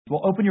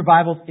Well, open your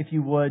Bibles, if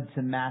you would,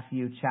 to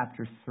Matthew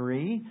chapter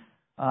 3.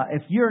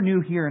 If you're new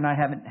here and I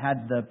haven't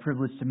had the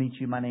privilege to meet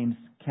you, my name's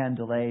Ken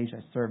Delage. I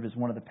serve as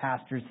one of the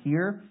pastors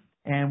here.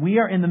 And we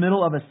are in the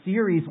middle of a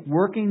series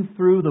working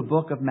through the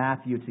book of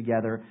Matthew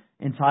together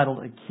entitled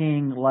A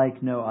King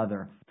Like No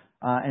Other.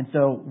 And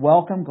so,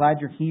 welcome. Glad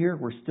you're here.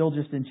 We're still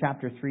just in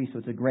chapter 3, so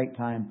it's a great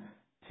time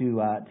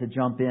to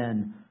jump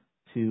in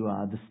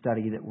to the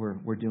study that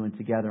we're doing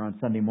together on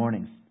Sunday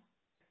mornings.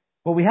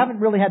 Well, we haven't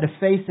really had to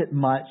face it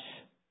much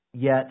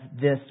yet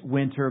this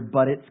winter,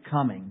 but it's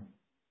coming.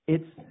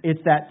 It's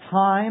that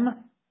time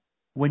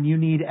when you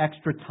need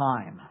extra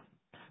time.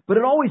 But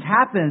it always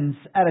happens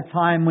at a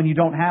time when you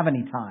don't have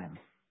any time.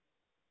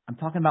 I'm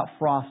talking about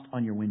frost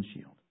on your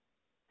windshield.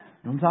 You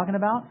know what I'm talking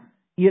about?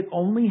 It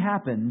only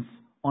happens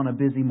on a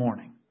busy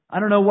morning. I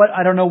don't know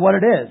what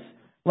it is.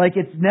 Like,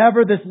 it's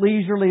never this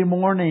leisurely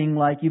morning,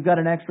 like you've got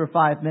an extra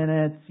 5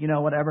 minutes,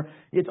 whatever.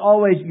 It's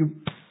always you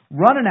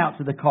running out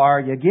to the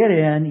car, you get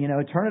in,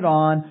 turn it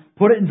on,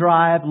 put it in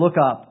drive, look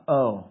up.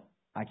 Oh,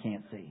 I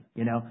can't see,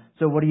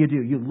 So what do?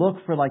 You look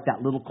for like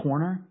that little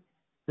corner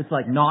that's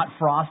like not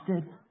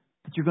frosted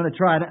that you're going to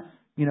try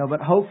to,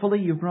 but hopefully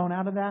you've grown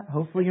out of that.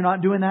 Hopefully you're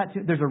not doing that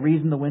too. There's a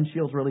reason the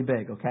windshield's really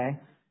big, okay?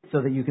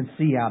 So that you can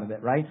see out of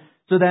it, right?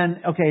 So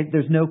then, okay,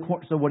 there's no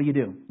corner. So what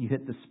do? You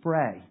hit the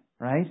spray,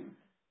 right?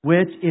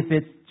 Which, if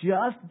it's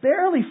just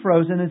barely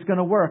frozen, it's going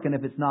to work. And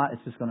if it's not,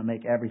 it's just going to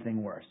make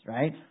everything worse,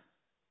 right?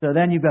 So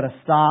then you've got to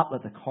stop,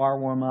 let the car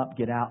warm up,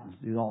 get out and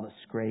do all the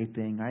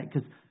scraping, right?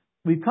 Because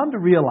we've come to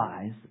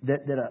realize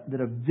that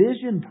a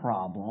vision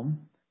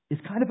problem is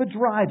kind of a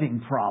driving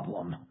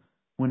problem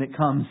when it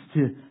comes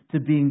to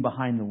being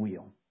behind the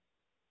wheel.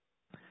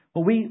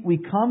 Well, we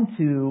come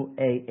to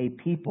a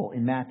people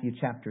in Matthew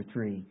chapter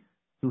 3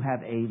 who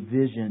have a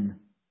vision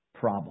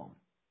problem.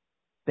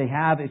 They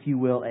have, if you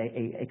will,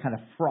 a kind of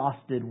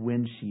frosted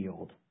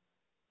windshield.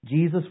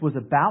 Jesus was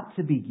about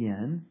to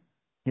begin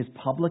his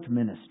public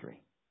ministry.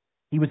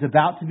 He was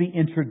about to be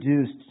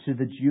introduced to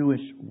the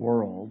Jewish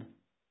world,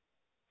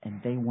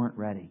 and they weren't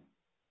ready.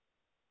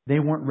 They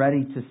weren't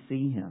ready to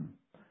see him.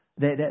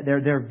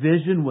 Their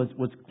vision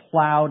was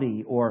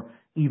cloudy or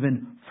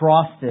even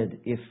frosted,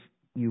 if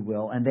you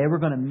will, and they were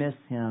going to miss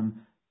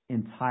him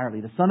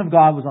entirely. The Son of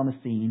God was on the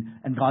scene,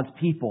 and God's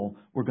people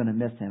were going to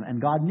miss him.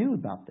 And God knew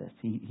about this.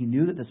 He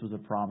knew that this was a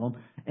problem,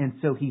 and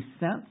so he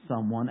sent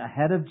someone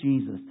ahead of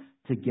Jesus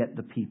to get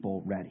the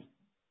people ready.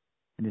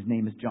 And his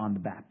name is John the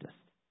Baptist.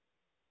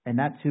 And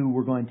that's who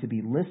we're going to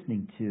be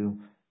listening to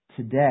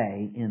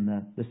today in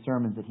the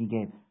sermons that he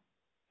gave.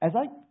 As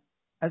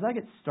I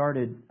get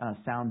started,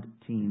 sound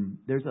team,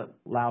 there's a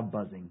loud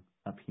buzzing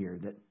up here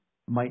that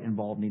might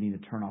involve needing to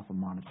turn off a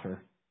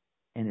monitor.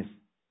 And if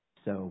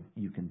so,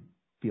 you can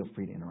feel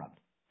free to interrupt.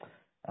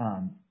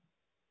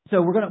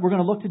 So we're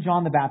gonna look to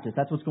John the Baptist.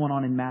 That's what's going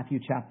on in Matthew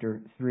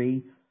chapter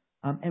 3.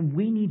 And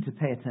we need to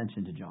pay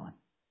attention to John.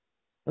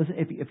 Listen,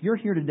 if you're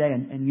here today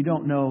and you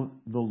don't know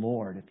the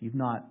Lord, if you've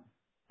not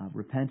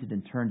repented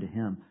and turned to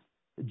him,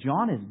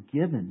 John is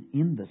given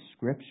in the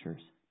Scriptures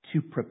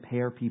to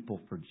prepare people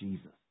for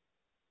Jesus.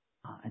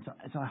 And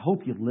so I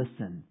hope you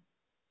listen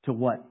to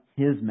what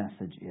his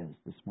message is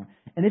this morning.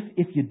 And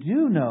if you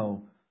do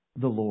know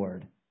the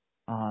Lord,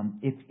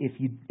 if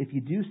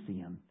you do see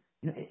him,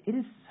 it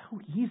is so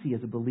easy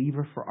as a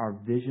believer for our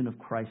vision of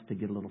Christ to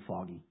get a little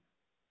foggy,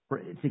 for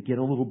it to get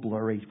a little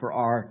blurry, for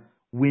our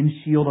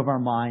windshield of our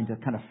mind to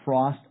kind of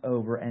frost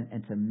over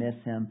and to miss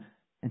him.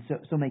 And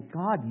so may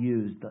God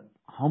use the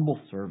humble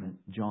servant,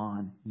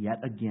 John,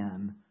 yet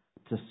again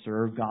to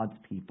serve God's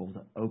people,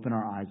 to open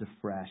our eyes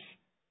afresh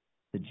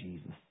to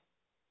Jesus.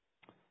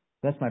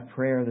 That's my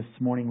prayer this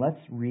morning. Let's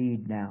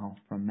read now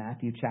from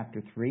Matthew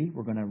chapter 3.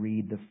 We're going to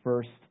read the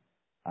first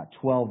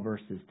 12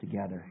 verses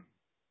together.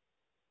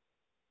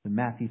 In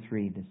Matthew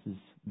 3, this is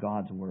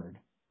God's Word,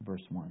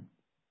 verse 1.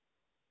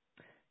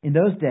 In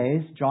those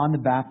days, John the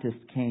Baptist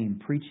came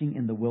preaching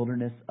in the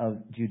wilderness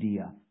of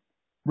Judea.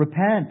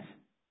 Repent,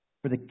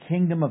 for the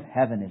kingdom of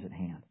heaven is at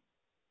hand.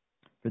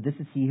 For this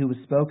is he who was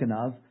spoken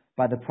of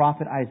by the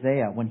prophet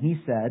Isaiah when he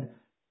said,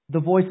 the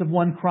voice of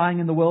one crying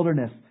in the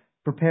wilderness,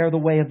 prepare the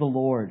way of the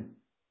Lord,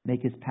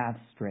 make his path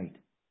straight.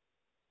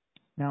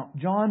 Now,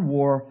 John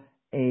wore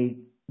a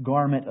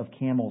garment of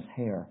camel's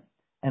hair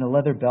and a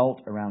leather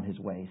belt around his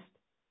waist,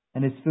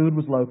 and his food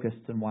was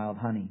locusts and wild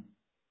honey.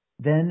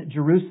 Then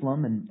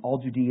Jerusalem and all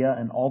Judea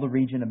and all the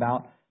region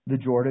about the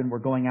Jordan were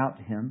going out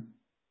to him,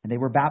 and they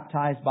were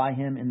baptized by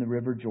him in the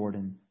river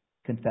Jordan,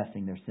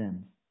 confessing their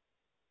sins.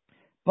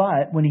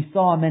 But when he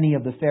saw many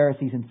of the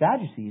Pharisees and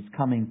Sadducees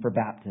coming for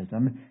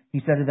baptism, he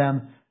said to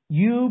them,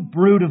 you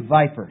brood of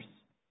vipers,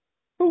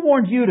 who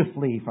warned you to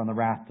flee from the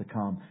wrath to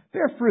come?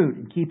 Bear fruit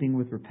in keeping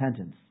with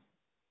repentance.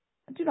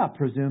 And do not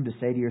presume to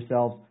say to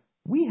yourselves,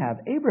 we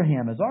have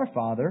Abraham as our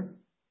father.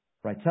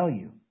 For I tell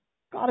you,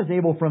 God is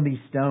able from these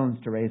stones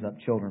to raise up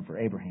children for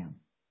Abraham.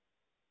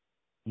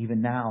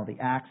 Even now the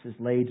axe is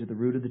laid to the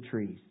root of the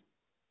trees.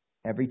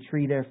 Every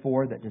tree,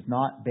 therefore, that does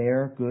not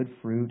bear good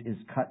fruit is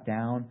cut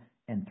down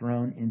and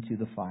thrown into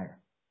the fire.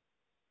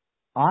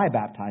 I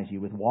baptize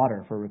you with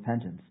water for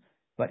repentance,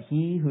 But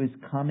he who is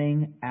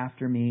coming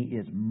after me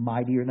is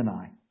mightier than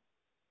I,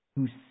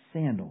 whose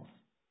sandals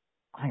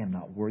I am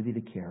not worthy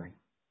to carry.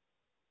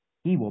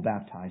 He will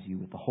baptize you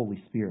with the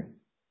Holy Spirit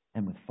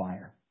and with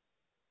fire.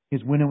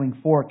 His winnowing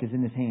fork is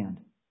in his hand.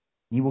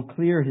 He will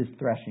clear his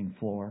threshing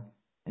floor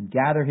and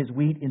gather his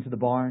wheat into the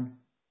barn,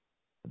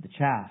 but the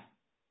chaff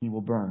he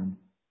will burn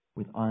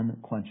with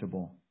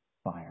unquenchable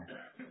fire.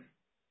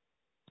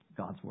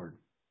 God's Word.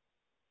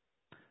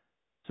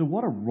 So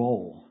what a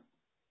role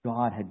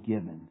God had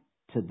given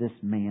to this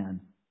man,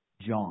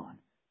 John,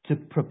 to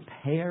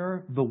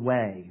prepare the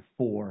way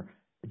for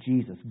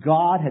Jesus.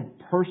 God had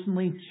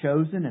personally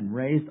chosen and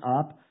raised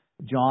up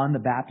John the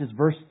Baptist.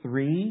 Verse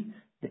 3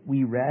 that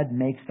we read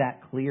makes that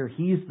clear.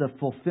 He's the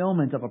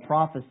fulfillment of a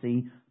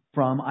prophecy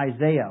from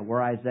Isaiah,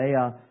 where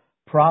Isaiah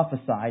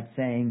prophesied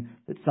saying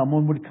that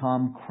someone would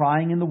come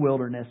crying in the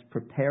wilderness,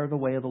 prepare the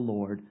way of the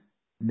Lord,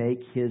 make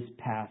his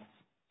paths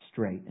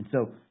straight. And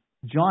so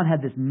John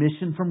had this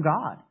mission from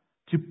God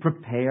to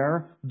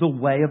prepare the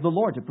way of the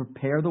Lord, to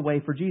prepare the way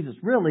for Jesus,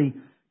 really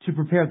to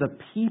prepare the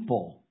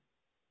people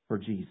for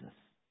Jesus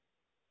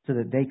so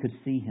that they could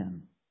see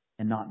him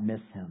and not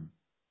miss him.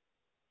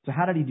 So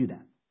how did he do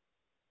that?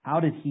 How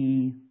did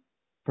he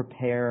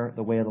prepare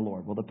the way of the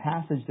Lord? Well, the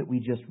passage that we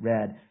just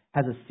read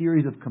has a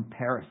series of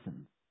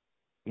comparisons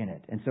in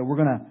it. And so we're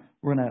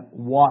gonna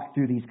walk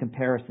through these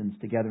comparisons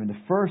together. And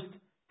the first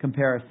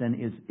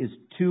comparison is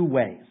two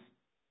ways.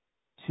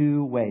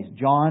 Two ways.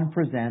 John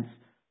presents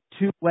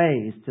two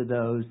ways to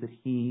those that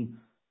he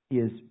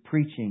is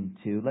preaching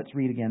to. Let's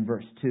read again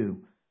verse 2.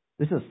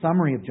 This is a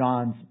summary of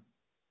John's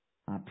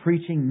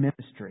preaching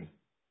ministry.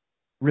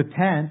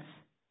 Repent,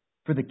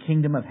 for the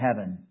kingdom of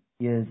heaven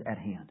is at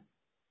hand.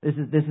 This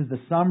is the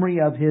summary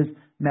of his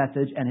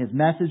message, and his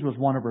message was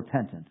one of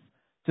repentance.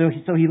 So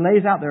he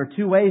lays out there are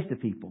two ways to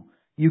people.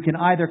 You can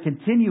either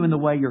continue in the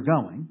way you're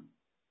going,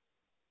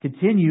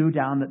 continue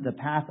down the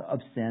path of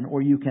sin,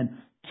 or you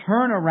can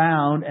turn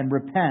around and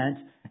repent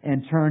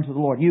and turn to the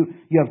Lord. You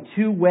have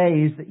two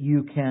ways that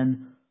you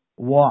can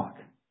walk.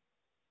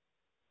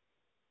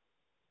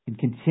 You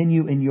can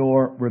continue in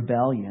your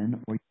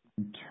rebellion, or you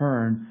can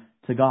turn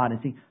to God. And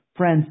see,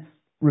 friends,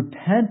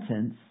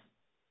 repentance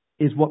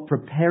is what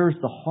prepares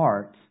the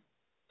heart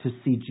to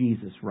see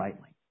Jesus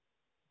rightly.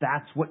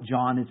 That's what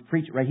John is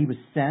preaching, right? He was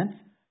sent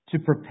to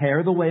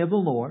prepare the way of the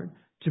Lord,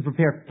 to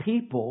prepare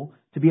people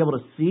to be able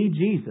to see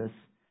Jesus.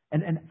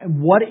 And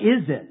what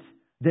is it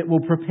that will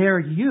prepare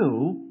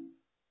you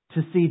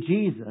to see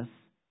Jesus?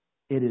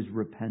 It is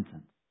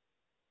repentance.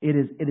 It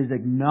is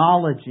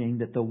acknowledging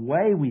that the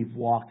way we've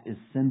walked is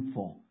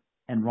sinful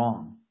and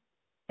wrong.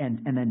 And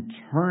then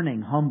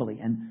turning humbly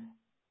and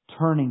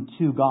turning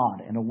to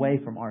God and away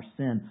from our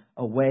sin,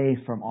 away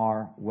from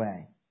our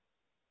way.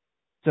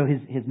 So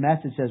his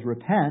message says,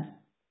 repent,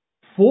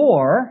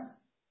 for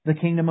the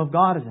kingdom of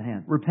God is at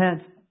hand.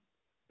 Repent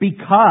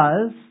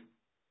because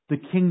the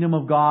kingdom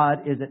of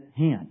God is at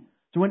hand.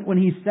 So when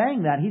he's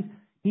saying that,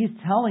 he's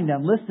telling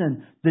them,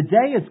 listen, the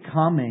day is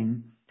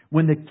coming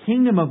when the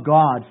kingdom of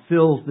God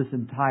fills this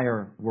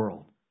entire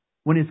world.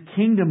 When his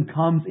kingdom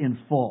comes in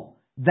full.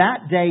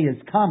 That day is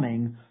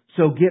coming,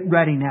 so get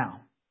ready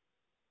now.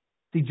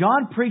 See,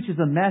 John preaches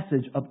a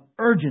message of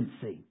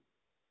urgency.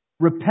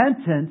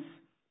 Repentance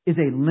is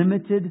a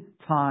limited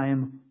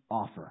time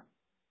offer.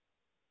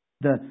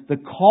 The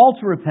call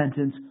to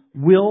repentance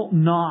will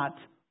not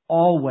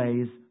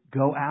always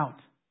go out.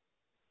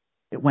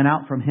 It went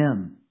out from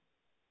him.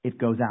 It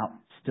goes out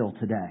still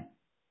today.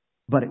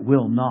 But it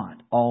will not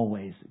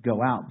always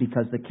go out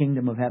because the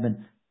kingdom of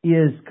heaven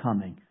is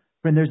coming.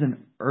 Friend, there's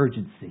an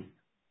urgency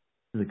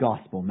to the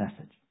gospel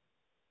message.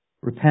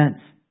 Repent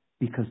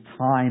because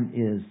time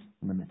is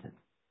limited.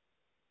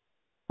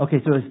 Okay,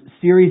 so a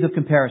series of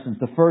comparisons.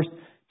 The first,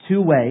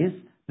 two ways.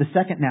 The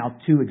second now,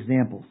 two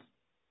examples.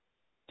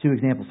 Two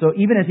examples. So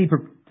even as he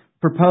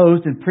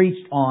proposed and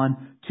preached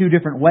on two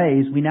different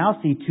ways, we now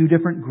see two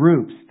different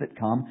groups that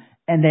come,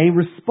 and they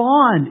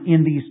respond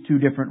in these two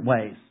different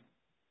ways.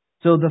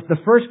 So the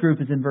first group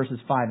is in verses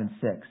 5 and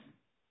 6.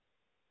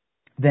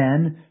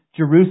 Then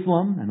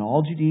Jerusalem and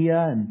all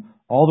Judea and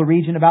all the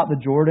region about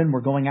the Jordan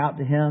were going out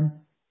to him,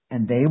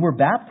 and they were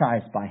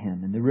baptized by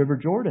him in the river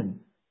Jordan,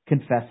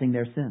 confessing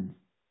their sins.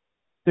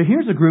 So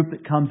here's a group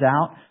that comes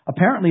out,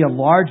 apparently a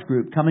large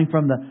group coming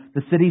from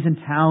the cities and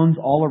towns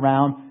all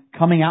around,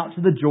 coming out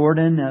to the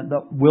Jordan,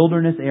 the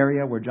wilderness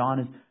area where John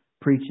is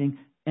preaching,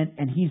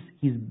 and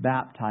he's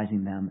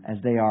baptizing them as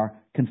they are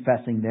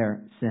confessing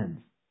their sins.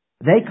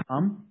 They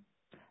come,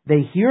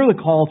 they hear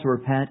the call to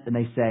repent, and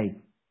they say,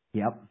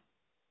 yep,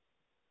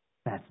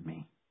 that's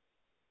me.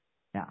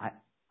 Yeah,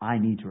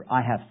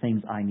 I have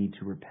things I need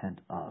to repent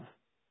of.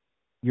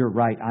 You're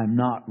right. I'm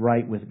not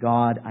right with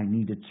God. I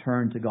need to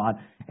turn to God.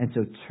 And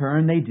so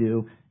turn they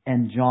do,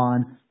 and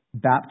John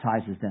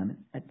baptizes them.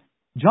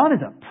 John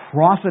is a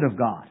prophet of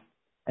God.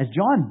 As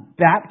John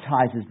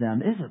baptizes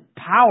them, it is a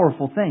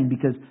powerful thing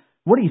because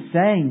what he's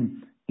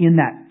saying in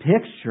that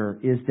picture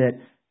is that,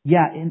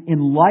 yeah,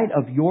 in light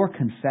of your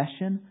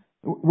confession,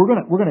 we're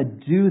going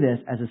to do this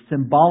as a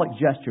symbolic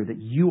gesture that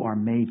you are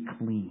made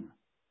clean.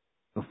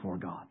 before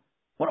God.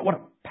 What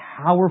a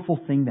powerful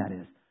thing that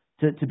is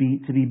to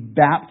be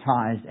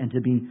baptized and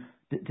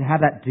to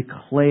have that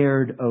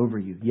declared over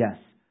you. Yes,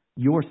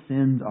 your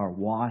sins are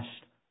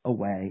washed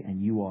away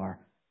and you are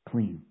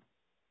clean.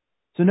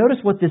 So notice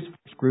what this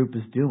first group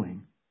is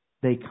doing.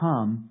 They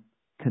come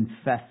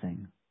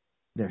confessing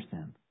their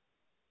sins.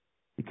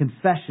 The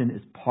confession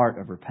is part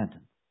of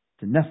repentance.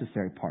 It's a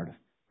necessary part of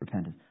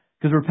repentance.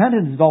 Because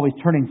repentance is always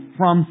turning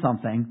from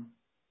something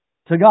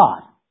to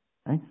God.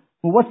 Right?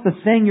 Well, what's the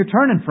thing you're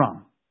turning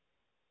from?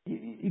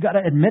 You got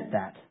to admit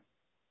that.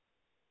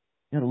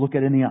 You got to look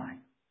it in the eye.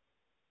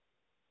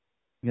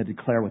 You got to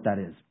declare what that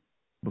is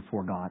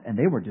before God. And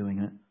they were doing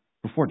it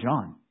before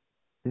John,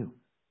 too.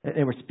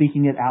 They were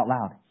speaking it out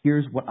loud.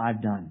 Here's what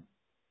I've done.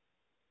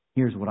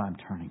 Here's what I'm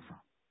turning from.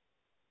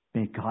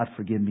 May God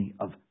forgive me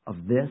of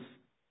this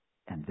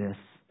and this.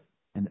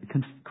 And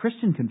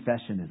Christian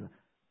confession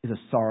is a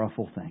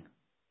sorrowful thing.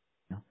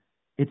 You know?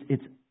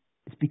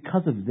 It's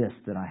because of this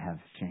that I have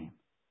shame.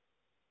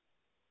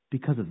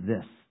 Because of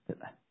this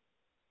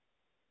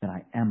that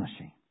I am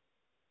ashamed.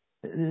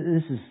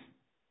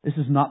 This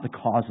is not the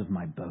cause of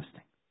my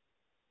boasting.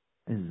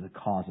 This is the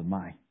cause of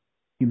my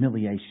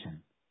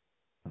humiliation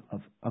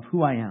of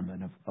who I am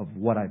and of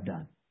what I've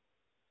done.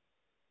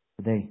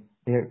 They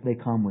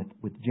come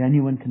with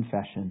genuine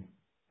confession,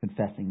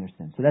 confessing their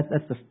sins. So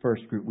that's the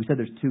first group. We said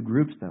there's two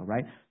groups though,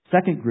 right?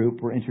 Second group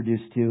we're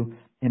introduced to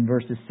in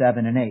verses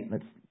 7 and 8.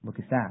 Let's look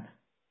at that.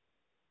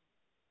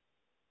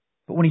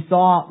 But when he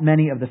saw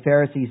many of the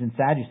Pharisees and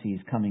Sadducees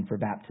coming for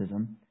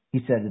baptism, he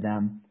said to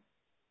them,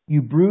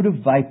 "You brood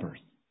of vipers,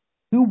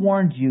 who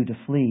warned you to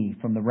flee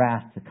from the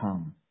wrath to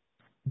come?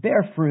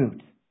 Bear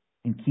fruit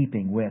in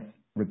keeping with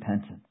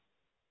repentance."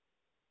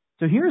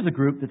 So here's a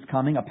group that's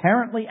coming,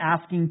 apparently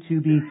asking to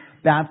be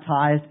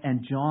baptized,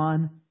 and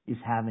John is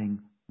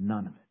having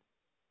none of it.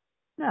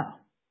 No, I'm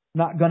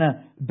not going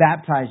to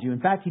baptize you.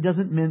 In fact, he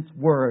doesn't mince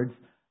words.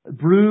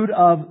 Brood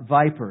of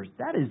vipers.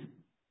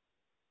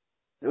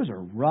 Those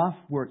are rough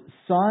words.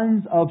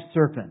 Sons of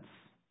serpents.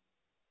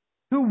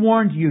 Who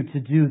warned you to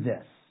do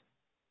this?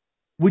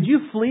 Would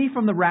you flee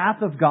from the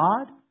wrath of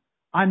God?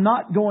 I'm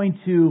not going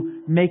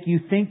to make you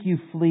think you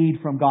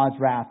fled from God's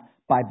wrath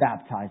by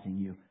baptizing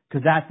you,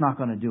 because that's not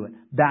going to do it.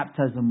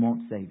 Baptism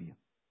won't save you.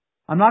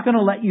 I'm not going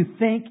to let you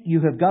think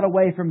you have got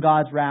away from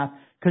God's wrath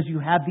because you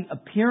have the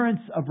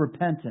appearance of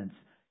repentance,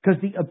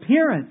 because the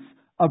appearance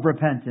of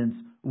repentance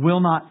will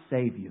not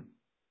save you.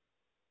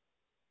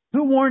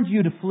 Who warned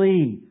you to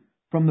flee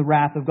from the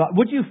wrath of God?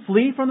 Would you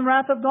flee from the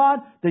wrath of God?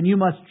 Then you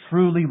must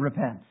truly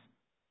repent.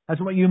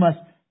 That's what you must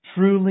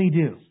truly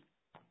do.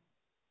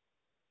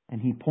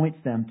 And he points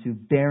them to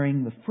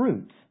bearing the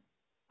fruit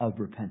of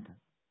repentance.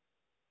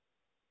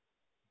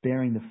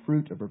 Bearing the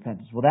fruit of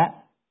repentance. Well,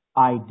 that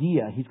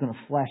idea he's going to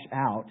flesh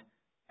out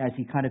as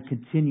he kind of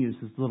continues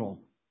his little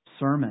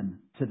sermon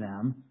to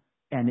them.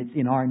 And it's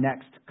in our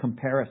next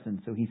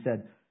comparison. So he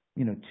said,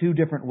 two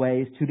different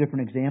ways, two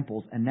different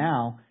examples. And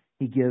now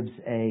he gives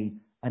a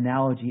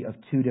analogy of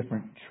two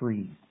different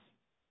trees.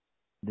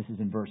 This is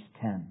in verse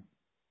 10.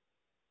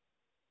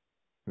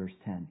 Verse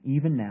 10.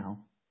 Even now,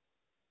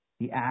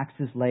 the axe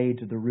is laid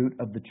to the root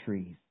of the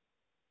trees.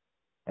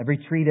 Every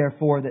tree,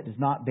 therefore, that does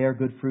not bear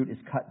good fruit is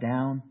cut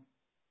down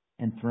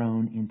and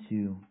thrown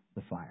into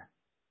the fire.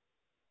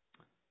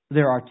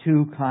 There are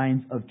two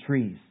kinds of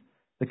trees.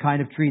 The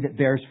kind of tree that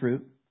bears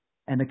fruit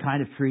and the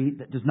kind of tree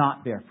that does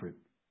not bear fruit.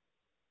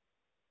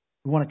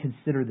 We want to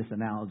consider this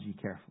analogy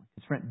carefully.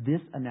 Because friend,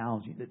 this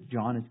analogy that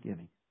John is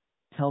giving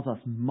tells us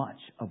much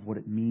of what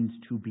it means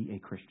to be a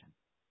Christian.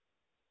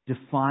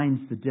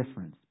 Defines the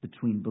difference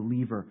between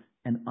believer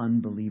and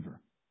unbeliever.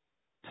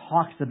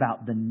 Talks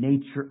about the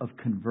nature of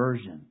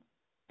conversion.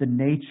 The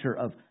nature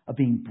of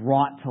being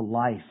brought to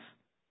life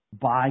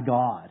by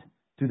God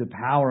through the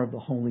power of the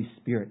Holy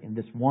Spirit in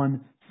this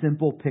one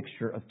simple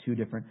picture of two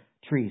different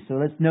trees. So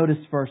let's notice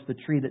first the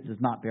tree that does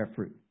not bear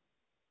fruit.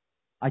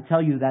 I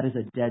tell you that is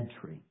a dead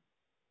tree.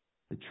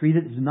 The tree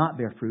that does not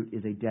bear fruit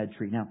is a dead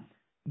tree. Now,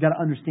 you've got to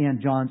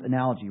understand John's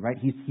analogy, right?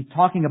 He's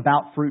talking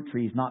about fruit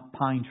trees, not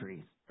pine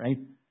trees, right?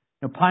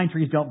 Pine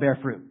trees don't bear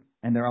fruit,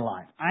 and they're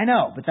alive. I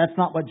know, but that's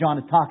not what John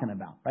is talking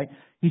about, right?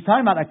 He's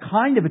talking about a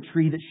kind of a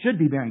tree that should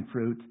be bearing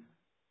fruit,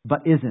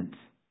 but isn't.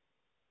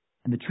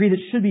 And the tree that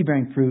should be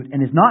bearing fruit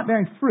and is not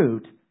bearing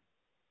fruit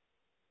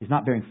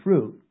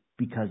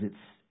because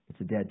it's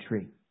a dead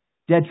tree.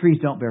 Dead trees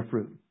don't bear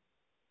fruit.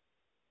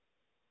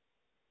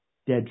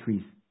 Dead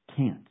trees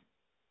can't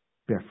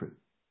bear fruit.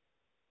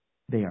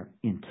 They are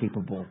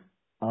incapable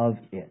of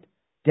it.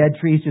 Dead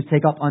trees just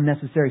take up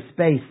unnecessary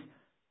space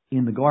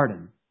in the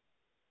garden,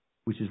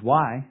 which is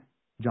why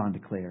John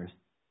declares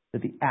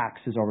that the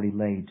axe is already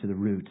laid to the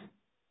root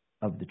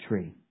of the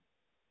tree.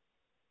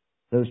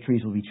 Those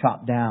trees will be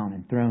chopped down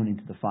and thrown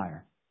into the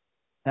fire.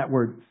 That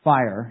word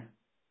fire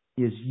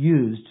is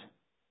used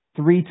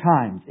 3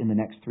 times in the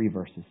next 3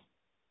 verses.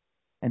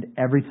 And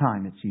every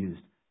time it's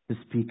used to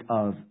speak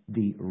of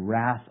the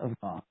wrath of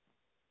God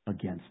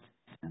against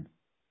sin.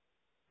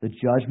 The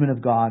judgment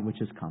of God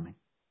which is coming.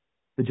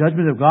 The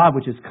judgment of God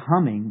which is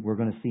coming, we're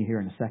going to see here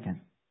in a second,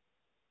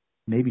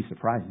 maybe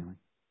surprisingly,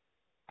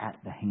 at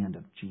the hand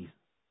of Jesus.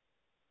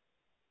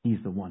 He's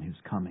the one who's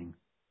coming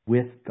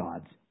with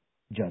God's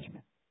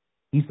judgment.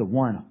 He's the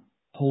one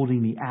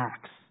holding the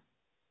axe,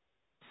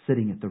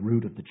 sitting at the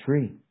root of the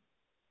tree.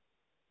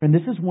 And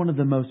this is one of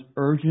the most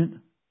urgent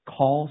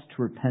calls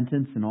to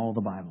repentance in all the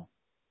Bible.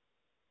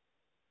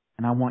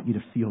 And I want you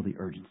to feel the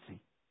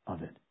urgency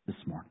of it this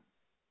morning.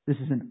 This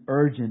is an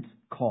urgent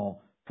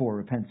call for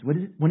repentance.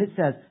 When it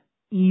says,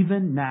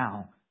 even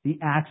now, the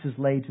axe is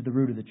laid to the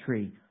root of the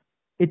tree,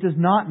 it does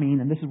not mean,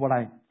 and this is what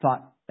I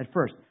thought at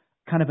first,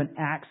 kind of an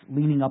axe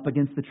leaning up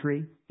against the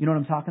tree. You know what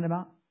I'm talking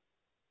about?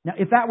 Now,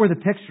 if that were the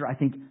picture, I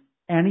think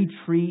any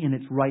tree in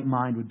its right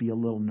mind would be a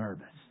little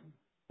nervous.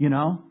 You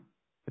know?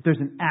 If there's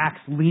an axe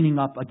leaning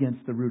up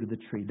against the root of the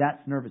tree, that's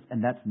nervous.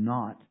 And that's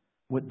not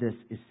what this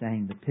is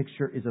saying. The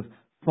picture is of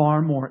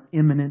far more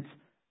imminent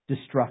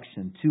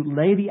destruction. To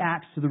lay the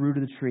axe to the root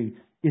of the tree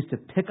is to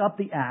pick up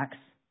the axe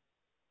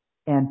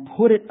and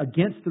put it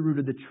against the root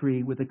of the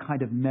tree with a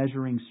kind of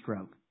measuring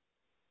stroke.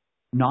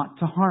 Not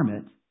to harm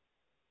it,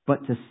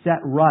 but to set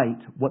right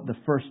what the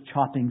first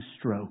chopping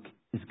stroke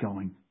is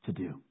going to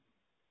do.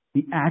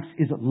 The axe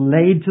is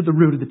laid to the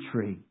root of the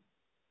tree,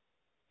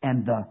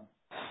 and the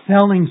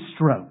felling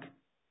stroke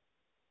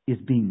is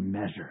being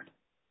measured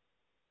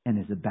and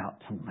is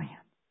about to land.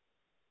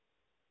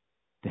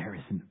 There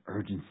is an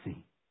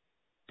urgency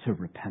to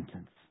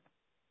repentance.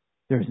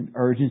 There is an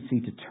urgency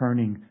to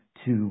turning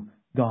to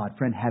God.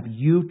 Friend, have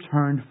you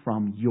turned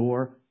from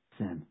your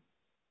sin?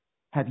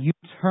 Have you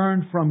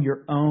turned from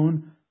your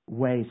own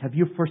ways? Have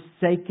you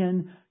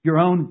forsaken your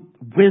own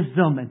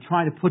wisdom and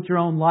trying to put your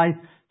own life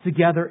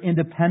together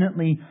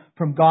independently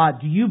from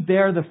God? Do you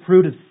bear the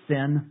fruit of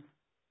sin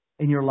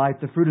in your life,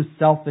 the fruit of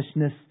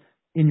selfishness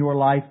in your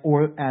life,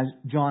 or as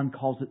John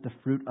calls it, the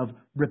fruit of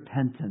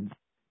repentance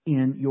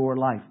in your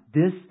life?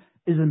 This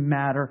is a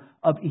matter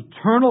of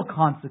eternal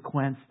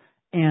consequence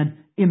and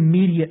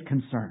immediate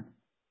concern.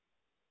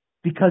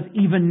 Because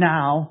even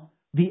now,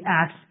 the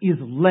axe is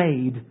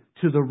laid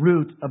to the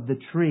root of the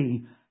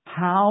tree.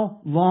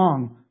 How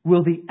long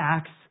will the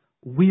axe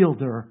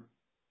wielder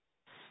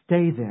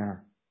stay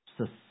there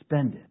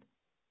suspended?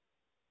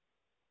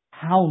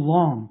 How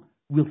long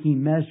will he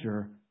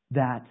measure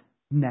that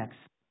next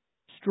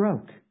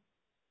stroke?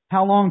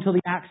 How long till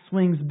the axe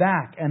swings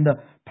back and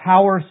the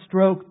power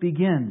stroke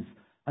begins?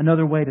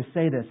 Another way to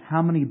say this,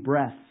 how many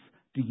breaths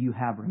do you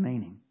have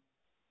remaining?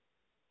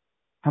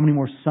 How many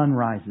more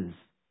sunrises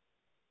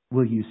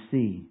will you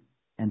see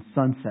and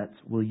sunsets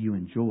will you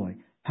enjoy?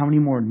 How many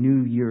more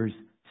New Year's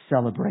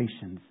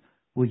celebrations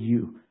will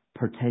you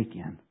partake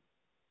in?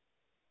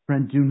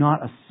 Friend, do not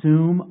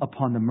assume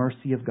upon the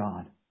mercy of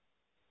God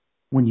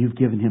when you've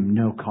given Him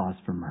no cause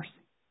for mercy,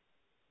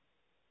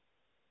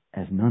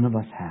 as none of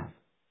us have.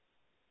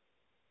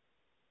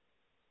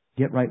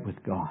 Get right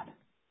with God.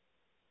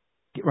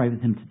 Get right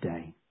with Him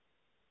today.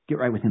 Get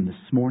right with Him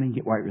this morning.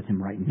 Get right with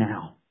Him right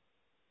now.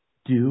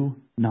 Do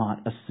not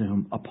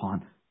assume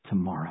upon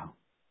tomorrow.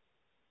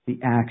 The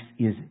axe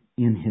is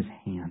in His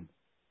hand.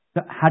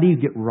 So how do you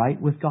get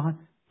right with God?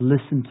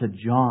 Listen to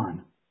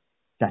John.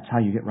 That's how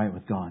you get right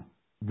with God.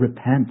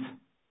 Repent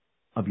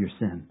of your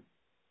sin.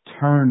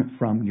 Turn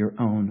from your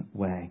own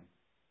way.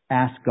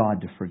 Ask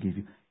God to forgive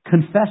you.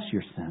 Confess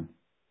your sin.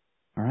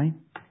 All right?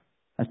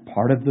 That's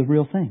part of the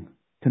real thing.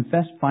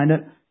 Confess. Find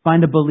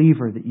a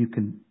believer that you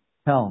can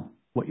tell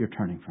what you're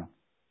turning from.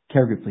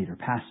 Care group leader,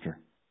 pastor.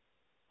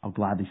 I'll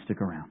gladly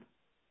stick around.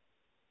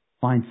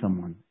 Find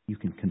someone you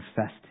can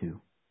confess to.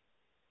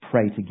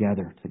 Pray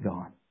together to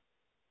God.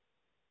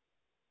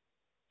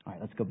 All right,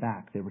 let's go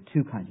back. There were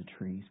two kinds of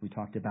trees. We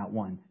talked about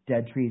one,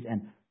 dead trees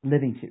and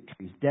living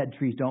trees. Dead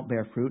trees don't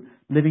bear fruit.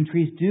 Living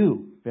trees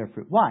do bear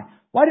fruit. Why?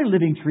 Why do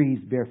living trees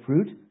bear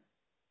fruit?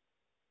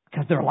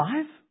 Because they're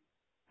alive,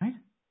 right?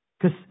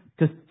 Because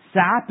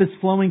sap is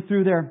flowing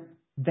through their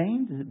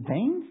veins. Is it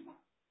veins?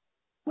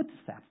 What does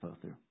sap flow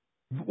through?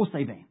 We'll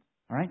say veins,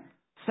 all right?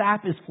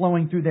 Sap is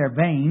flowing through their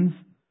veins.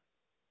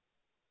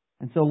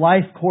 And so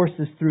life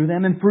courses through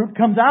them and fruit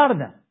comes out of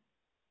them.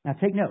 Now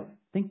take note.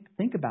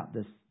 Think about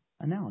this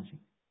analogy.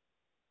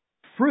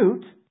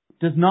 Fruit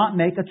does not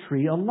make a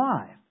tree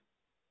alive.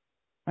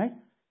 Right?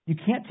 You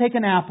can't take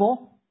an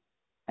apple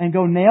and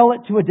go nail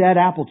it to a dead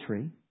apple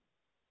tree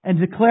and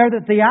declare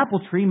that the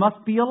apple tree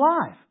must be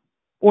alive.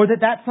 Or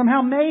that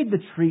somehow made the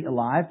tree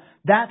alive.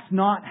 That's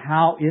not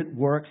how it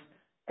works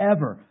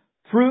ever.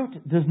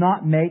 Fruit does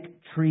not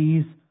make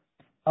trees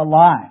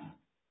alive.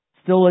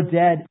 Still a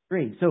dead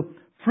tree. So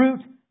fruit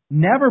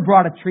never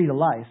brought a tree to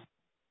life,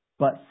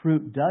 but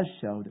fruit does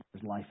show that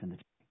there's life in the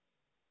tree.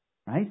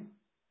 Right?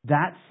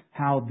 That's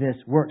how this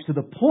works. So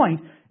the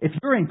point, if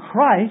you're in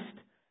Christ,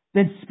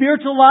 then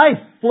spiritual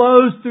life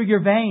flows through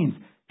your veins.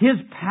 His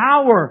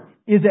power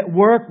is at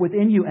work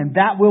within you, and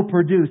that will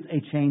produce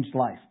a changed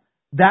life.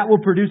 That will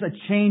produce a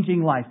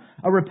changing life,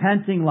 a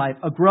repenting life,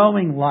 a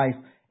growing life,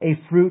 a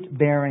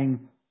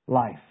fruit-bearing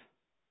life.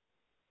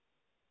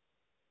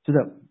 So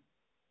the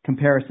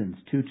comparisons,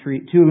 two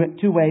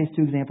ways,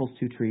 two examples,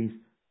 two trees.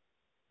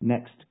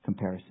 Next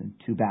comparison,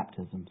 two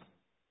baptisms.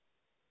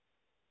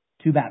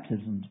 Two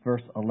baptisms,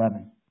 verse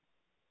 11.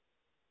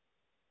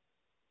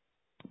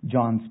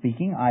 John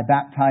speaking, I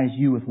baptize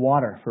you with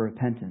water for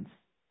repentance,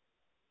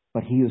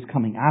 but he who is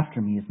coming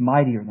after me is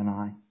mightier than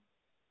I,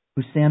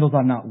 whose sandals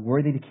I'm not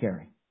worthy to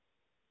carry.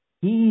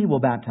 He will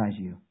baptize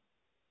you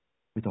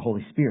with the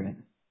Holy Spirit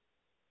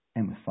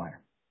and with fire.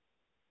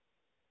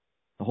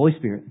 The Holy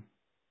Spirit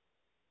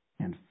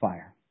and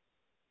fire.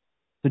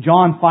 So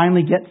John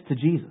finally gets to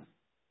Jesus.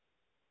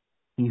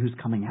 He who's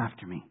coming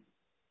after me,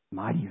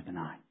 mightier than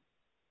I.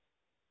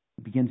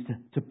 He begins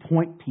to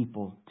point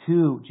people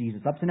to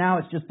Jesus. Up to now,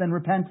 it's just been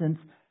repentance.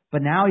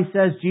 But now he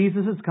says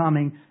Jesus is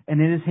coming, and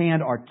in his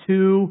hand are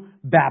two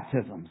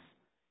baptisms.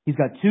 He's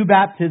got two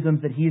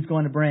baptisms that he's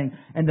going to bring.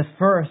 And the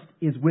first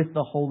is with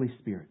the Holy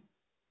Spirit.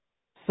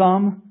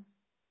 Some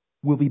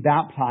will be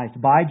baptized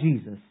by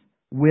Jesus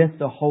with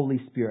the Holy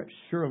Spirit.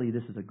 Surely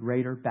this is a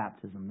greater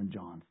baptism than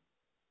John's.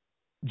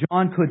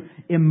 John could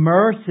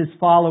immerse his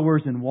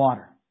followers in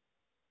water.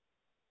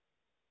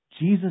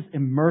 Jesus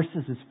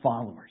immerses his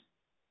followers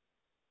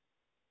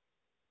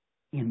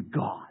in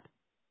God.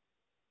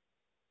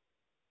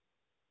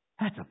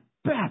 That's a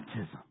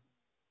baptism.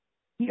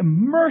 He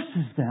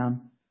immerses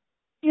them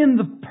in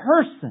the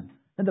person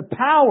and the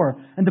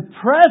power and the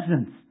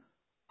presence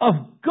of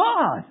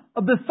God,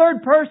 of the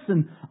third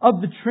person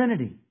of the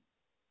Trinity.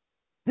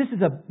 This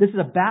is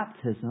a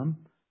baptism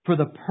for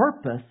the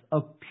purpose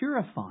of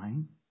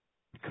purifying,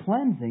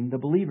 cleansing the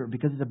believer,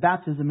 because it's a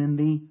baptism in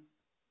the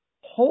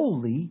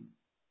Holy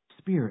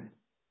Spirit.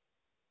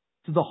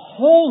 So the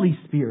Holy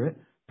Spirit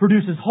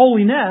produces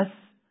holiness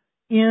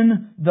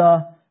in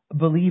the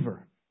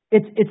believer.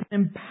 It's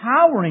an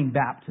empowering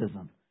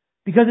baptism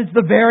because it's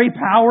the very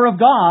power of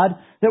God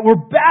that we're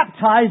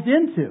baptized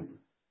into.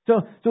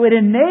 So it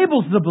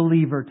enables the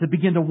believer to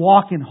begin to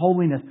walk in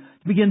holiness,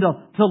 to begin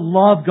to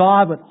love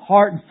God with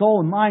heart and soul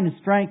and mind and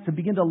strength, to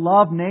begin to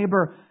love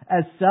neighbor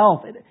as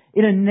self.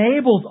 It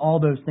enables all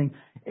those things.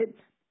 Do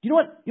you know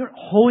what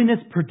holiness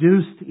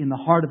produced in the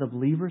heart of the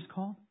believer is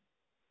called?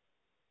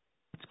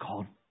 It's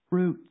called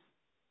fruit.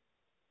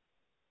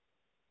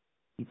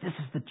 This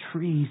is the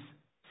tree's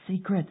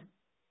secret.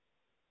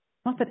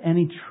 Not that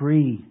any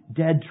tree,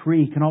 dead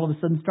tree, can all of a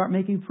sudden start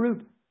making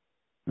fruit.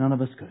 None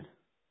of us could.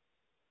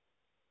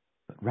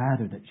 But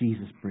rather that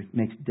Jesus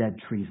makes dead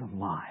trees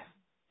alive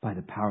by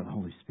the power of the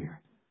Holy Spirit.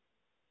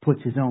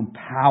 Puts His own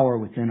power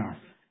within us,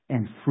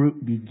 and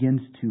fruit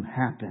begins to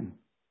happen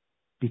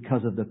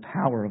because of the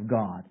power of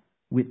God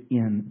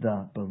within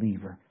the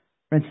believer.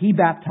 Friends, He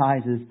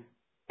baptizes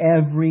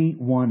every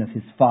one of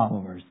His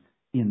followers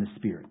in the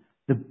Spirit.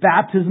 The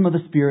baptism of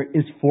the Spirit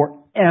is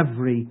for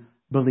every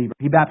believer.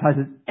 He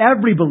baptizes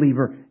every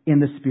believer in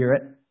the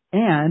Spirit,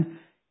 and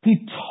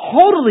He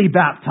totally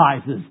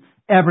baptizes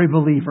every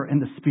believer in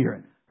the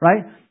Spirit.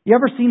 Right? You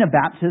ever seen a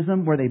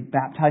baptism where they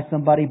baptize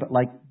somebody, but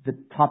like the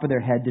top of their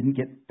head didn't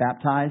get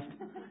baptized?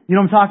 You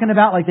know what I'm talking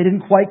about? Like they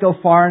didn't quite go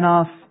far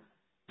enough.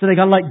 So they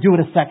got to like do it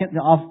a second.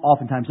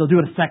 Oftentimes they'll do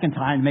it a second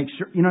time to make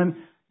sure.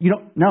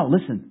 No,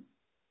 listen.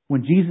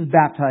 When Jesus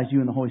baptized you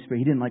in the Holy Spirit,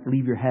 He didn't like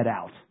leave your head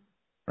out.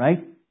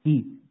 Right?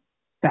 He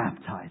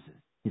baptizes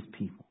His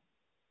people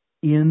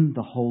in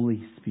the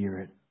Holy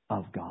Spirit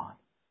of God.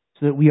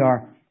 So that we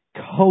are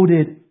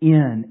coated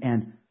in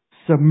and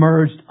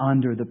submerged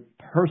under the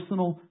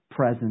personal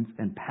presence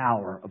and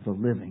power of the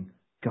living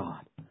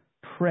God.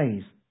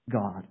 Praise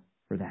God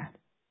for that.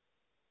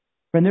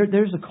 Friend,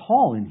 there's a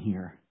call in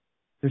here.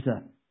 There's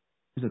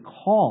a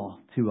call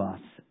to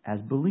us as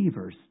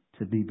believers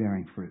to be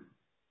bearing fruit.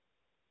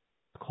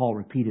 A call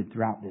repeated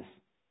throughout this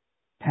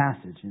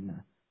passage in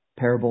the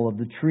parable of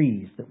the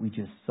trees that we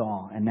just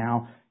saw, and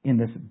now in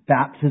this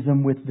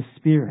baptism with the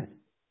Spirit.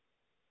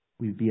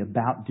 We'd be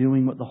about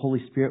doing what the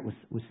Holy Spirit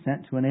was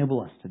sent to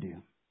enable us to do.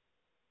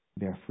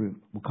 Bear fruit.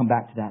 We'll come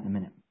back to that in a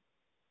minute.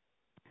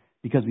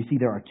 Because we see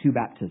there are two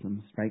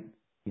baptisms, right,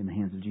 in the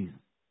hands of Jesus.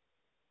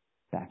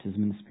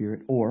 Baptism in the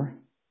Spirit or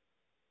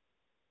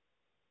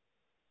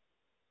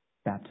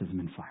baptism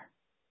in fire.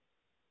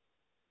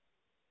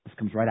 This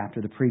comes right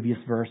after the previous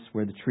verse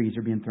where the trees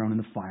are being thrown in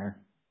the fire.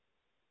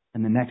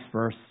 And the next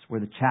verse where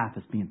the chaff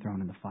is being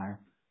thrown in the fire.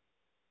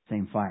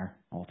 Same fire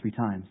all three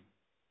times.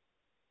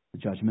 The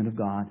judgment of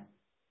God.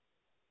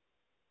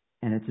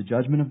 And it's a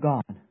judgment of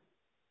God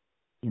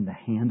in the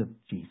hand of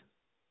Jesus.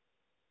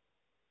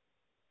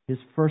 His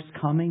first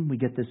coming, we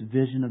get this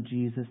vision of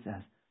Jesus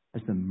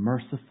as the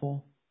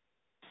merciful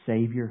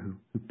Savior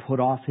who put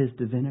off His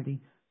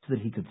divinity so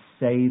that He could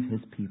save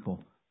His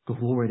people.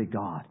 Glory to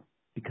God,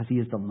 because He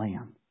is the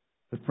Lamb.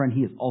 But friend,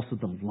 He is also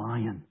the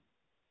Lion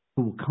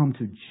who will come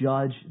to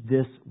judge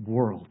this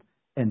world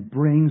and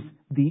brings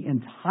the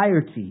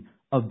entirety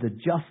of the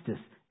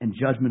justice and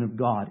judgment of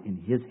God in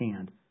His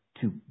hand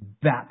to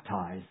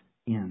baptize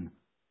in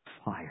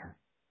fire.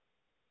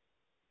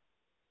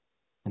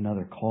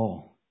 Another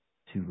call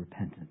to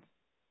repentance.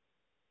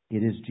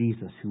 It is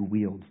Jesus who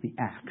wields the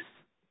axe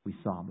we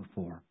saw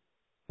before,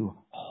 who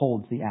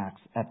holds the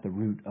axe at the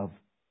root of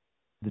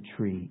the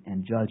tree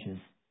and judges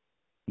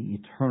the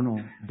eternal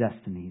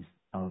destinies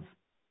of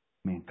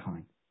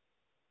mankind.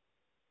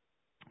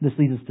 This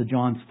leads us to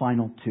John's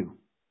final two.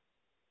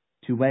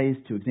 Two ways,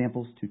 two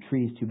examples, two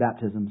trees, two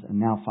baptisms, and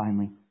now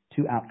finally,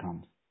 two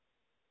outcomes.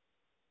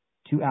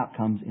 Two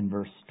outcomes in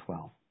verse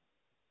 12.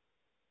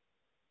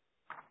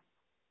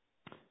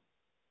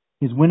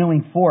 His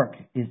winnowing fork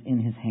is in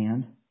his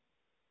hand,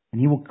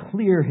 and he will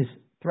clear his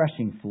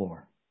threshing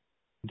floor,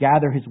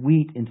 gather his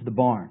wheat into the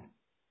barn,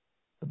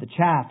 but the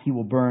chaff he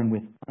will burn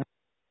with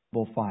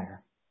unquenchable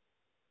fire.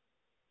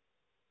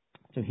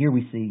 So here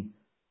we see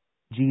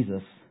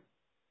Jesus,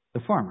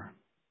 the farmer.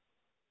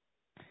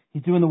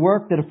 He's doing the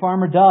work that a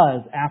farmer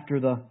does after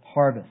the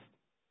harvest.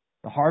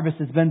 The harvest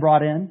has been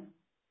brought in.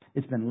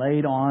 It's been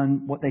laid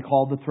on what they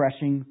call the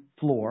threshing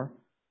floor.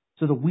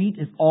 So the wheat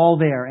is all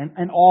there,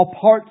 and all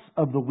parts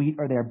of the wheat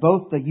are there,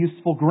 both the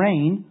useful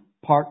grain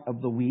part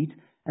of the wheat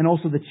and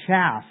also the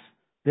chaff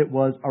that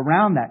was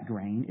around that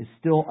grain is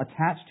still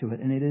attached to it,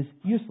 and it is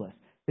useless.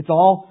 It's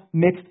all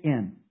mixed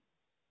in.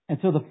 And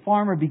so the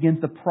farmer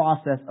begins the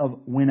process of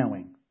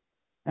winnowing.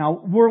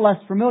 Now, we're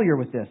less familiar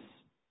with this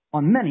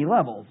on many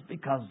levels,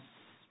 because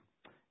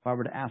if I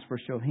were to ask for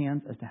a show of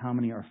hands as to how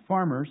many are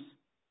farmers,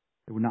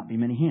 there would not be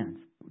many hands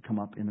that would come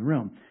up in the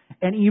room.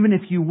 And even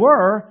if you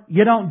were,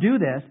 you don't do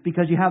this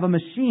because you have a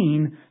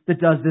machine that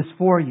does this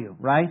for you,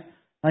 right?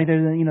 Like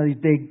there's, these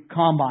big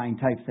combine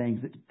type things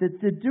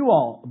that do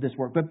all of this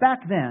work. But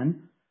back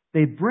then,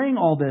 they'd bring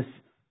all this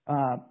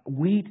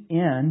wheat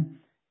in,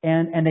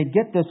 and they'd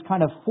get this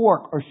kind of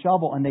fork or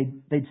shovel, and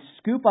they'd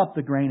scoop up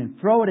the grain and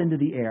throw it into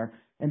the air,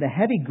 and the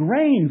heavy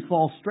grain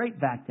falls straight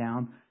back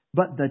down,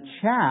 but the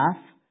chaff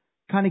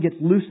kind of gets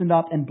loosened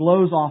up and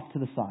blows off to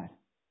the side.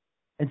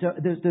 And so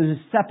there's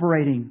a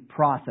separating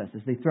process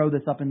as they throw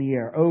this up in the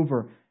air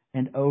over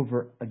and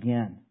over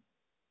again.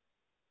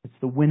 It's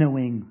the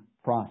winnowing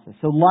process.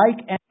 So like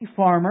any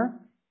farmer,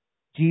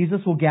 Jesus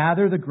will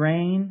gather the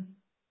grain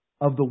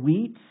of the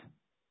wheat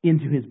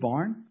into his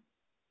barn,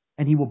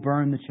 and he will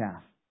burn the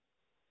chaff.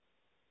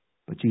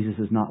 But Jesus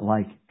is not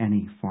like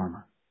any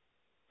farmer,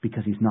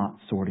 because he's not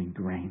sorting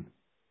grain.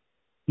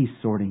 He's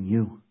sorting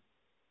you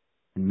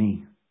and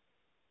me.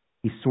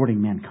 He's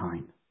sorting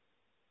mankind.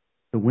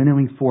 The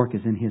winnowing fork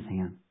is in his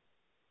hand,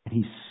 and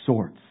he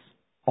sorts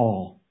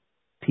all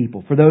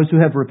people. For those who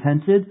have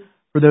repented,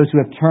 for those who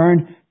have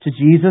turned to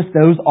Jesus,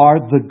 those are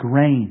the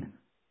grain.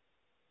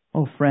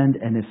 Oh, friend,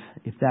 and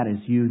if that is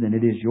you, then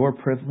it is your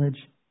privilege,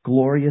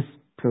 glorious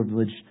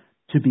privilege,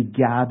 to be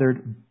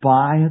gathered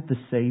by the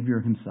Savior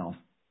himself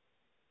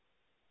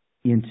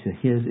into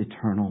his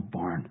eternal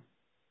barn.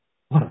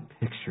 What a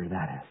picture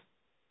that is.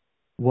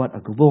 What a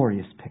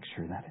glorious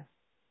picture that is,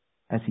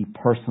 as he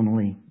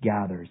personally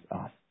gathers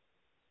us.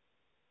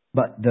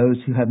 But those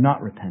who have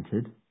not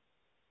repented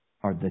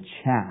are the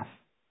chaff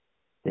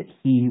that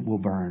he will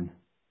burn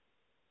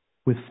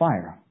with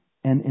fire.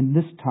 And in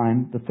this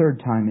time, the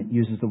third time it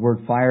uses the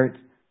word fire,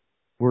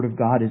 the Word of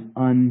God is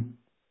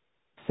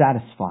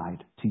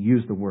unsatisfied to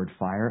use the word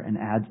fire and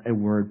adds a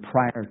word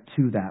prior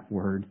to that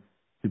word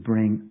to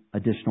bring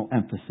additional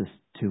emphasis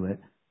to it,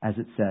 as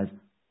it says,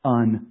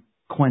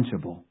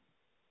 unquenchable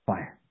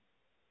fire.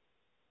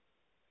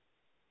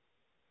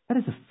 That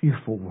is a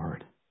fearful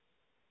word.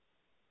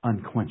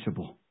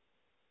 Unquenchable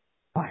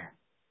fire.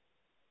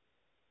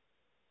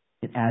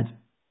 It adds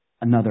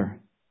another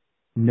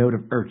note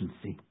of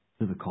urgency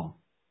to the call.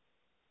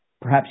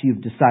 Perhaps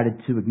you've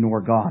decided to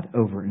ignore God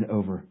over and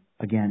over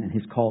again and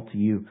his call to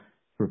you to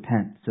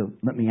repent. So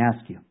let me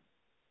ask you,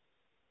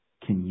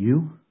 can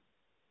you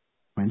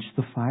quench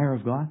the fire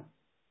of God?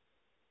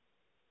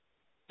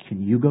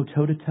 Can you go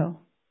toe-to-toe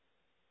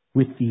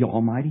with the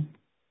Almighty?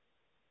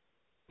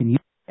 Can you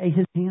stay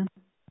his hand?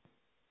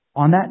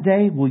 On that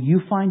day, will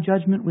you find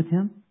judgment with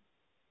him?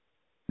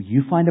 Will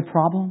you find a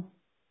problem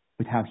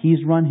with how he's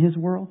run his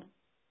world?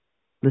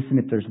 Listen,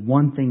 if there's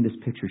one thing this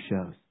picture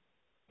shows,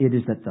 it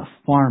is that the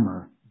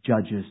farmer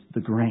judges the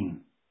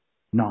grain,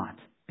 not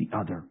the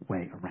other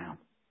way around.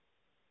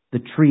 The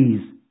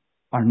trees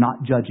are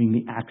not judging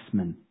the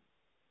axeman.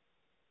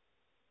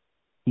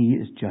 He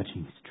is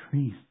judging his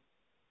trees.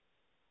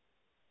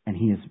 And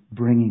he is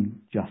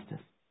bringing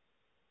justice.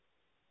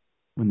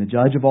 When the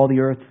judge of all the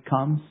earth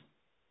comes,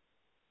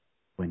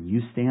 when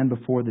you stand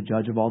before the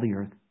judge of all the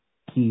earth,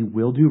 he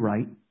will do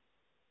right,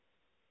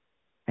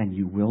 and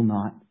you will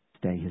not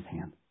stay his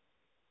hand.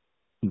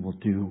 He will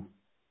do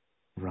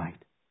right.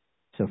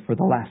 So for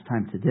the last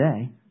time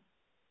today,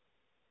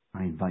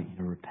 I invite you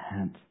to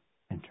repent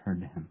and turn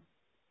to him.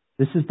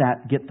 This is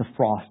that get the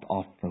frost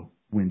off the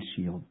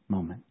windshield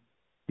moment.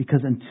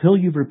 Because until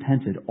you've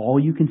repented, all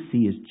you can see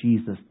is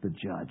Jesus the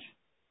judge,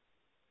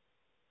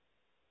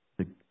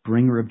 the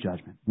bringer of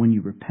judgment. When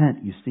you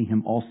repent, you see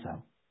him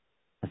also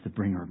as the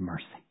bringer of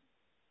mercy.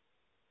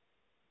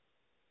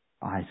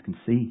 Eyes can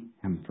see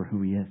him for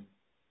who he is.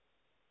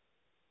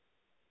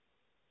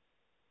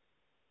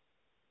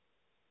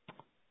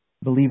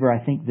 Believer,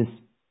 I think this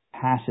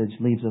passage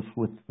leaves us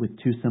with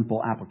two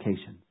simple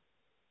applications.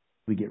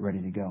 We get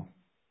ready to go.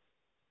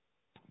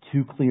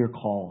 Two clear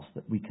calls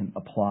that we can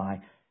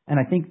apply. And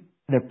I think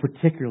they're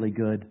particularly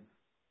good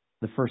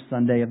the first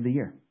Sunday of the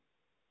year,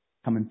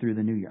 coming through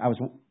the new year. I was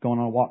going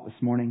on a walk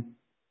this morning,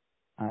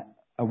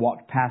 I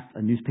walked past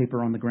a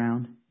newspaper on the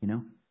ground,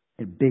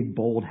 a big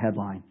bold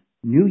headline,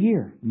 New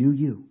Year, New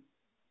You,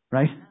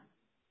 right?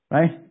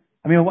 Right?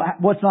 I mean,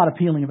 what's not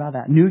appealing about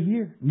that? New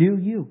Year, New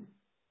You.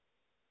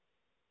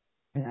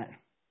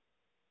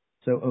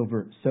 So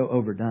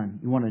overdone.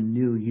 You want a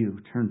new you,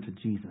 turn to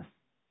Jesus.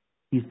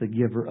 He's the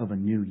giver of a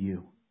new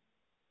you.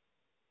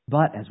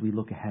 But as we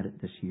look ahead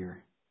at this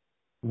year,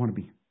 we want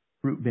to be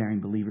fruit-bearing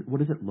believers. What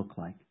does it look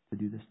like to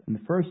do this? And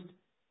the first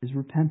is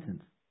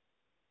repentance.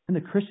 And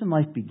the Christian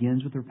life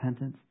begins with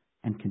repentance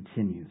and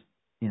continues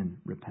in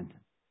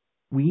repentance.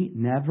 We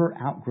never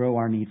outgrow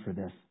our need for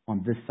this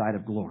on this side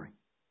of glory.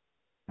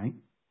 Right?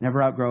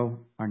 Never outgrow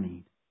our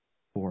need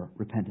for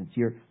repentance.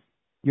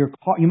 Your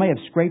car, you may have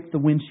scraped the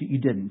windshield. You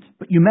didn't,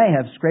 but you may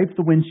have scraped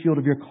the windshield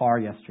of your car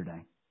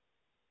yesterday.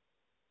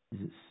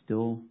 Is it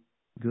still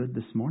good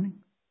this morning?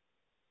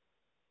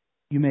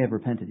 You may have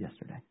repented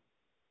yesterday.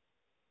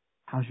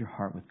 How's your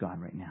heart with God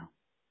right now?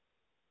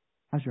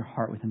 How's your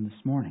heart with Him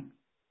this morning?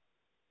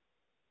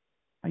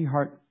 How's your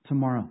heart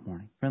tomorrow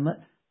morning? Friend,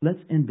 let's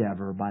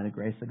endeavor by the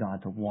grace of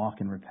God to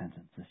walk in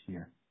repentance this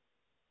year.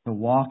 To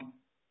walk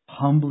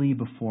humbly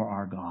before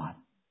our God.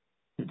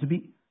 To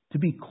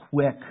be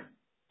quick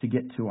to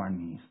get to our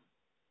knees.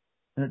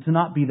 And to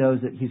not be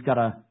those that He's got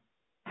to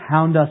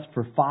hound us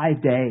for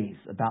 5 days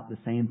about the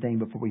same thing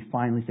before we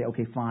finally say,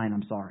 okay, fine,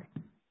 I'm sorry.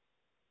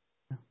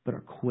 But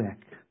are quick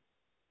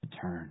to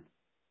turn.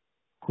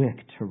 Quick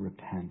to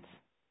repent.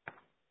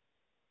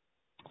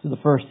 So the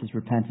first is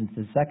repentance.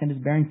 The second is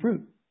bearing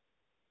fruit.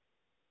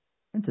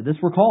 And to this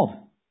we're called.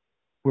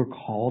 We're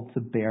called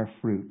to bear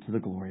fruit to the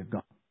glory of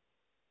God.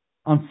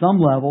 On some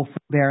level,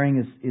 fruit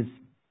bearing is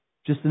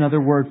just another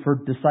word for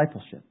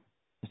discipleship.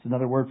 Just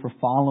another word for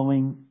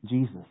following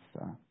Jesus.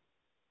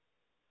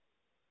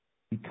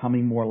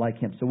 Becoming more like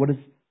Him. So what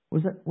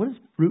does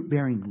fruit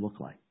bearing look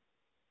like?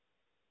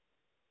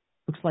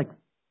 Looks like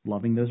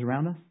loving those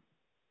around us.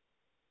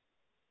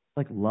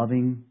 Like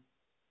loving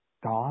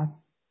God,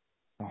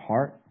 our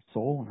heart, our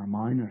soul, and our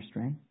mind, and our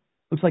strength.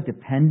 Looks like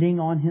depending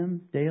on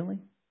Him daily.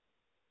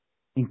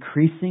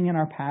 Increasing in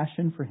our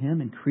passion for Him.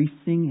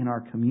 Increasing in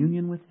our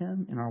communion with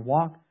Him. In our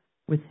walk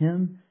with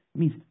Him. It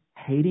means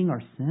hating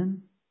our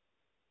sin.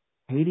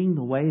 Hating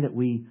the way that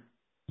we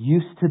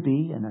used to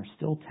be and are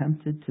still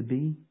tempted to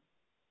be.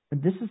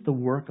 And this is the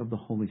work of the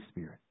Holy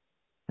Spirit.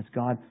 As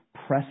God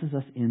presses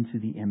us into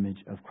the image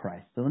of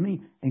Christ. So let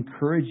me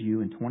encourage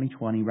you in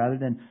 2020, rather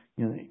than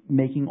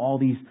making all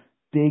these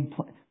big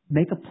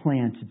make a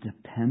plan to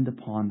depend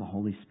upon the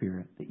Holy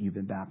Spirit that you've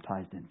been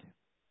baptized into.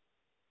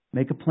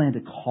 Make a plan to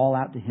call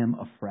out to Him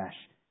afresh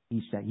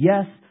each day.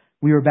 Yes,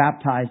 we were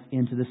baptized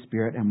into the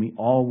Spirit, and we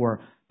all were.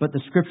 But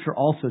the Scripture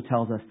also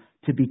tells us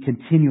to be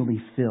continually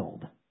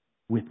filled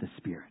with the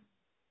Spirit.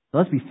 So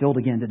let's be filled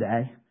again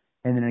today,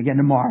 and then again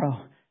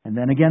tomorrow, and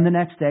then again the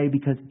next day,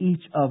 because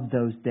each of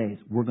those days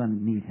we're going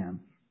to need Him.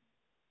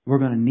 We're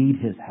going to need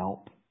His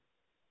help.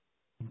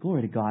 And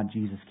glory to God,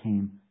 Jesus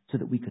came so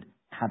that we could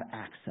have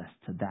access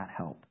to that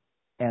help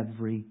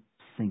every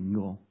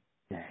single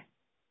day.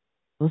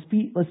 Let's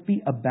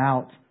be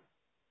about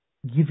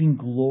giving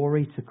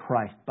glory to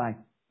Christ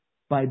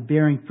by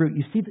bearing fruit.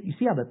 You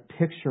see how the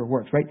picture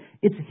works, right?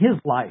 It's His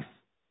life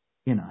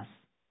in us.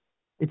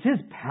 It's His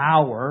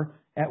power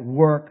at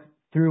work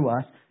through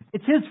us.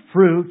 It's His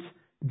fruit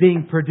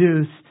being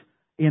produced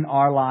in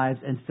our lives,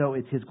 and so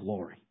it's His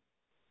glory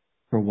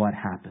for what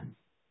happens.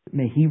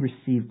 May He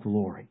receive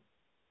glory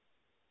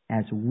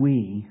as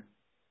we,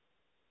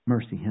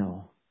 Mercy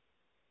Hill,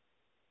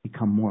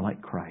 become more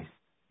like Christ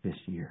this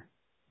year,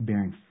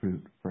 bearing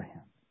fruit for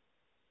Him.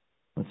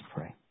 Let's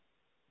pray.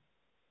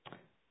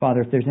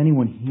 Father, if there's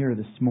anyone here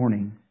this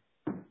morning,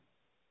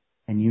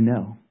 and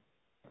if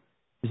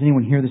there's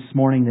anyone here this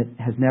morning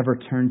that has never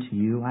turned to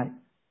You, I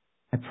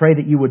pray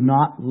that You would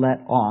not let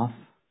off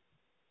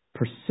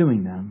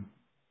pursuing them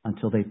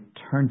until they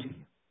turn to You.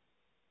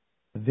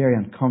 A very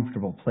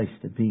uncomfortable place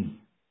to be,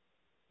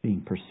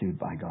 being pursued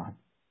by God.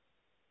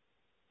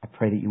 I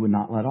pray that You would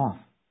not let off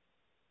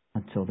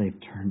until they've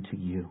turned to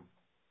You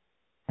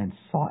and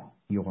sought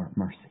Your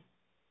mercy.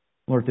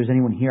 Lord, if there's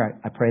anyone here,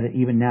 I pray that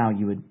even now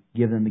You would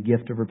give them the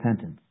gift of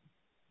repentance,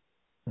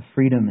 the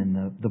freedom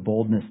and the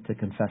boldness to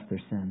confess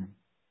their sin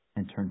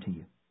and turn to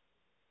You.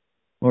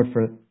 Lord,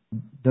 for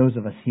those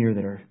of us here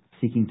that are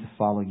seeking to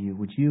follow You,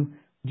 would you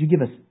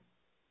give us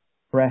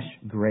fresh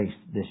grace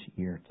this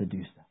year to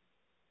do so?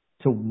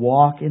 To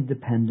walk in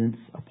dependence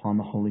upon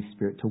the Holy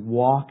Spirit, to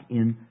walk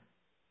in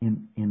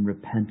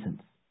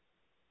repentance,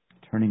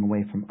 turning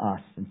away from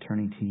us and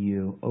turning to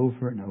You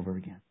over and over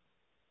again.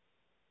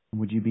 And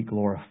would You be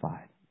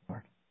glorified,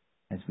 Lord,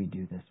 as we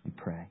do this, we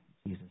pray.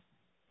 In Jesus'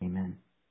 name, amen.